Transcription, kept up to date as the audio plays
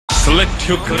Select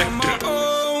your character.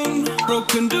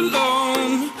 Broken and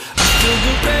alone, I feel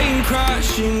the rain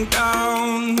crashing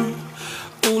down.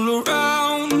 All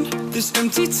around this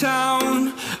empty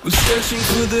town, I'm searching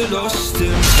for the lost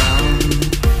and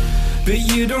found. But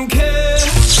you don't care,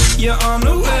 you're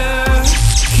unaware.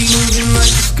 Keep moving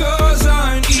like the scars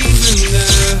aren't even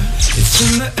there. It's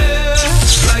in the air,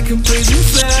 like a blazing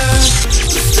flare.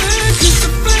 Stay, 'cause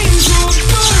the flames will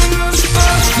burn us.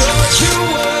 I thought you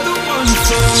were the one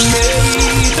for me.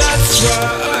 That's why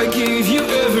I gave you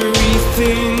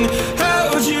everything.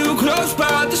 Held you close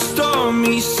by the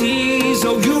stormy seas.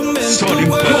 Oh, you meant the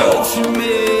world to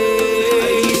me.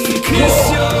 I used to kiss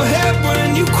your head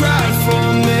when you cried for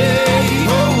me.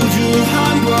 Hold your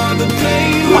hand while the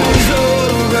pain was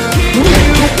over. Keep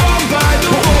you warm by the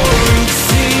roaring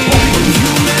sea.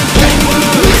 You meant the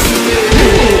world to me.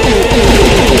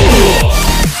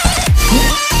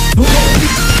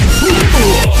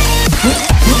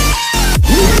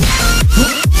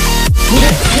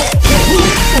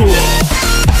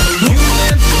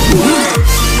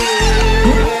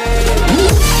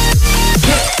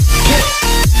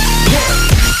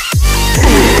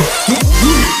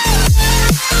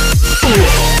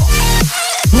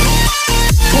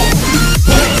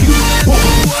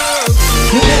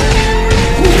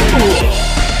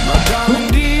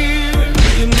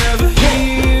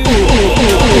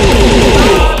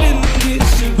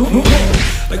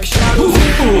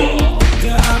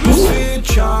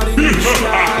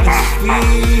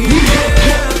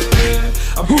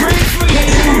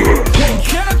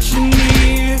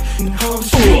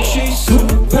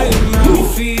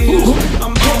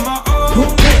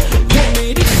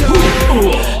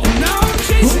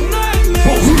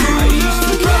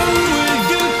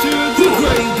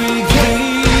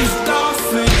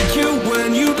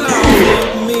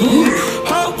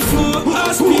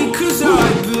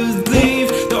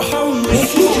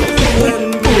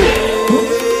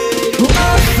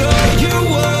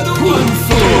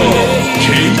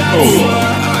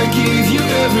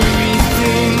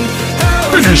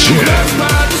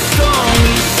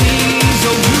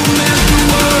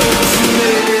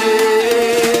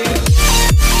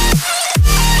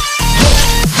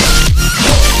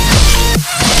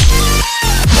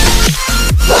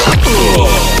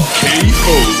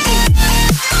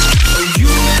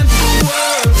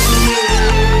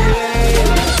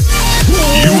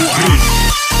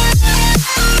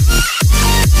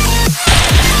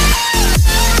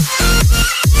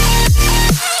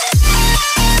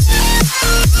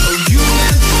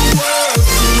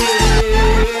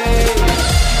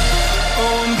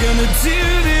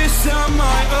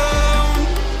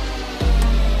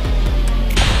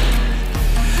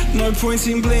 No point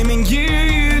in blaming you,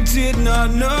 you did not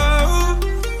know.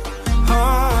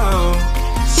 Oh.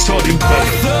 Starting I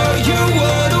thought you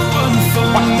were the one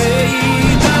for me.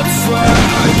 That's why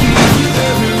I give you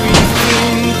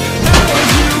everything. Held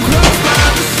you close by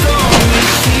the stormy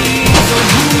seas. Oh,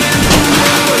 you meant the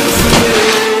world to me.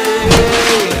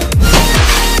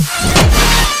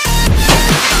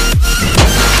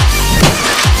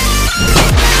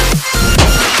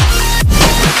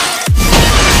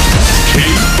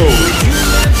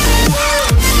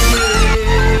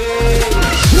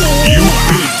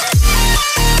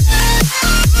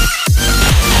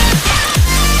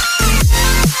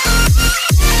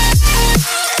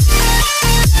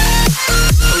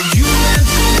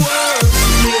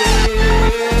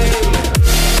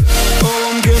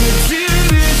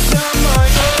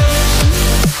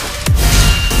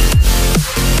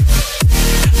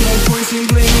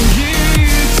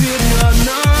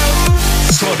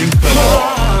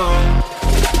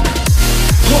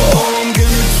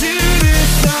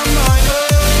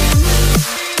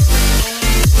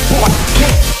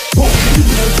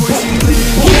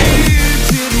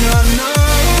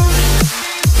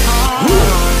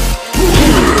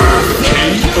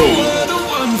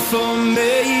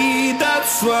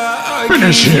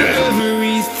 Finish it.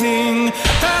 Everything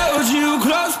held you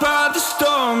close by the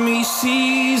stormy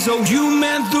seas. Oh, you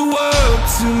meant the world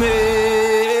to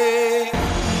me.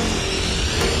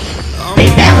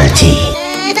 Fatality.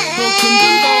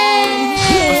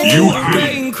 You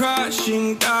rain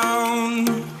crashing down.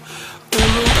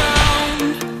 All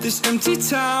around this empty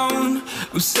town,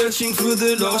 I'm searching for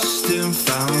the lost and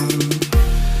found.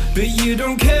 But you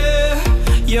don't care,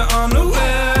 you're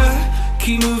unaware.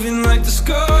 Keep moving like the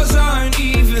scars aren't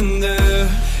even there.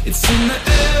 It's in the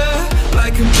air,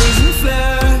 like a blazing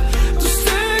flare. Just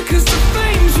stare, 'cause the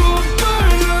flames will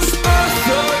burn us. I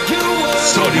thought you were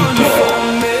the one for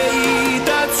me.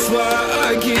 That's why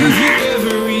I give you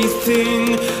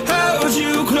everything. Held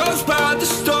you close by the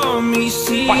stormy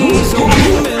seas. Oh,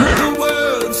 you meant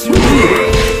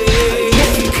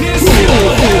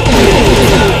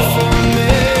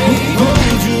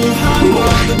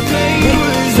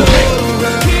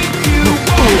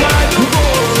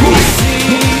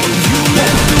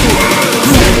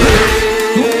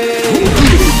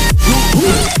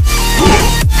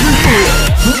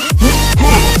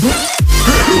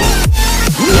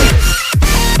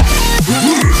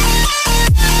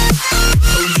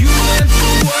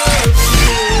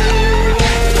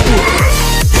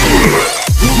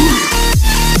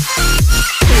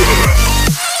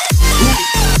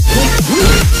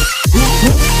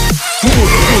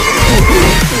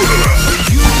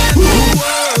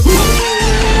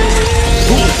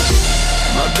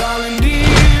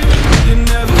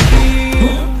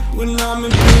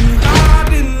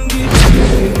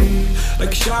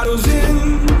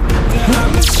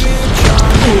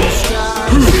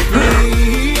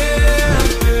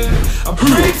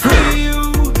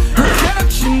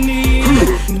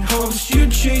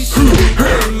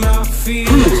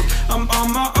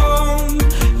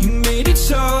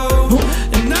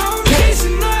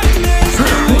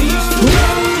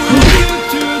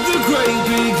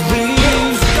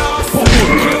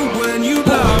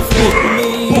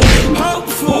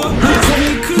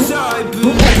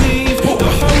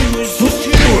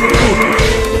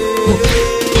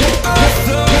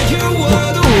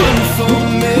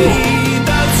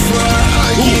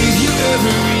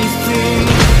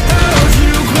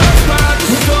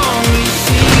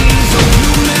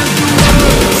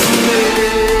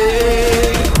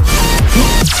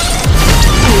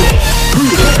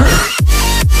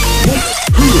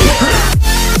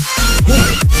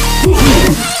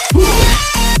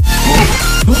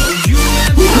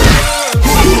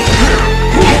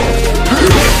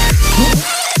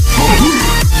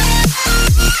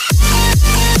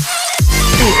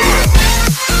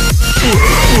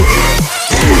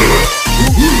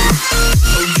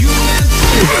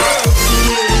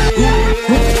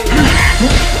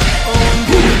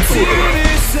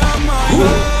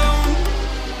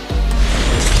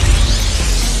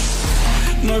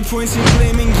points in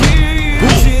blaming you,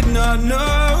 you did not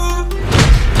know.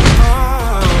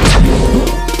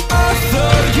 I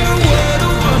thought you were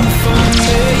the one for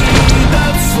me.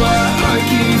 That's why I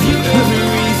gave you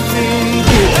everything.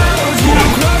 Held you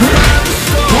close by the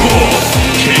soul.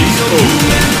 So you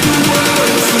meant the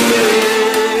world to me.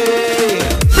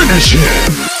 Finish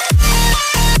him!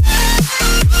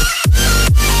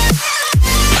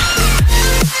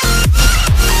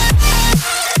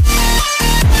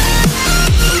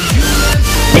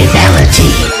 Fatality.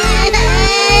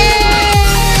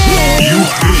 You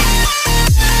hate.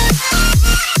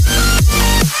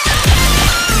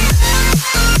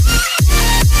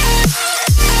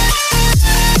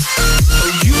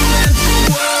 You meant the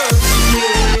world to me.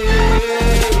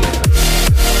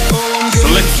 Oh, I'm gonna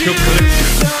Select your do collector.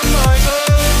 this on my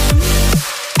own.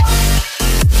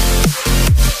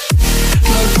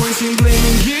 No points in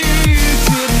blaming you, you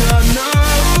did not know.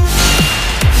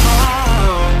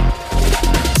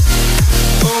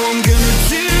 Oh, I'm gonna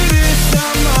do this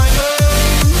on my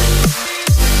own.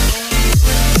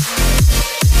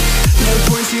 No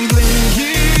points in blaming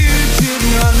you, you did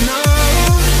not know.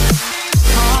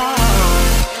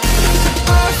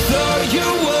 I thought you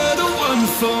were the one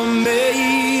for me.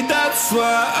 That's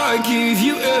why I gave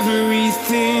you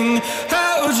everything.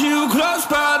 Held you close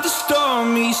by the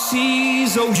stormy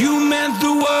seas. Oh, you meant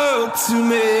the world to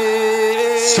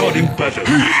me. Starting battle.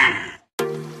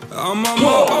 I'm on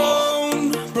my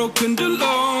own, broken and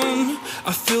alone.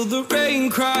 I feel the rain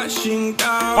crashing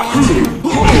down.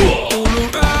 All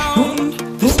around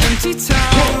this empty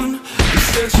town, I'm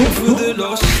searching for the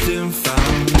lost and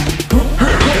found.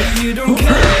 But you don't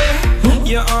care,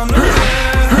 you're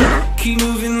unaware. Keep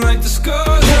moving like the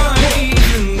scars aren't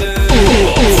even there.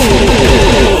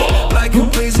 Like a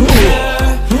blazing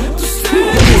flare, to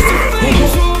stand as the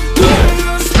flames will burn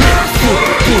us out.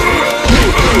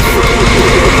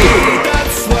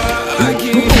 That's why I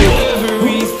gave you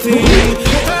everything.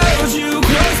 Held you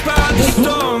close by the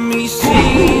stormy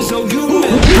seas. Oh, you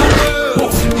meant the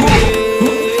world to me.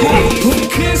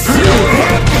 Kiss your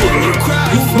head when you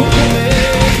cry for me.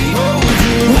 Hold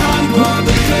your hand while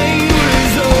the pain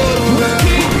was over.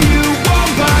 Keep you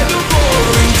warm by the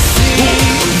roaring sea.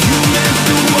 You meant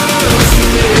the world to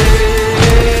me.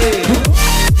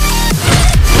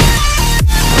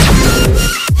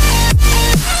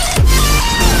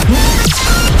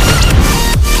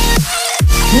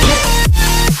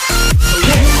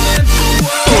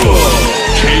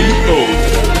 KO.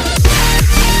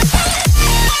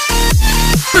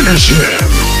 Finish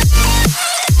him!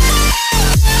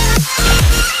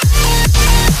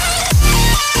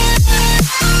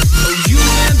 You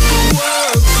meant the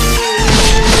world to me.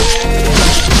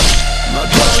 My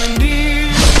darling dear,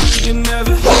 you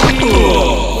never heal.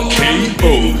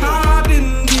 KO. I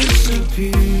didn't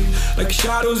disappear like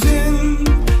shadows in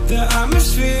the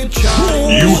atmosphere.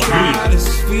 You hate.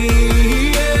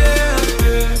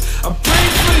 I pray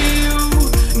for you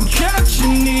and catch you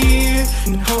near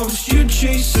in hopes you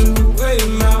chase away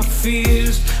my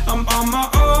fears. I'm on my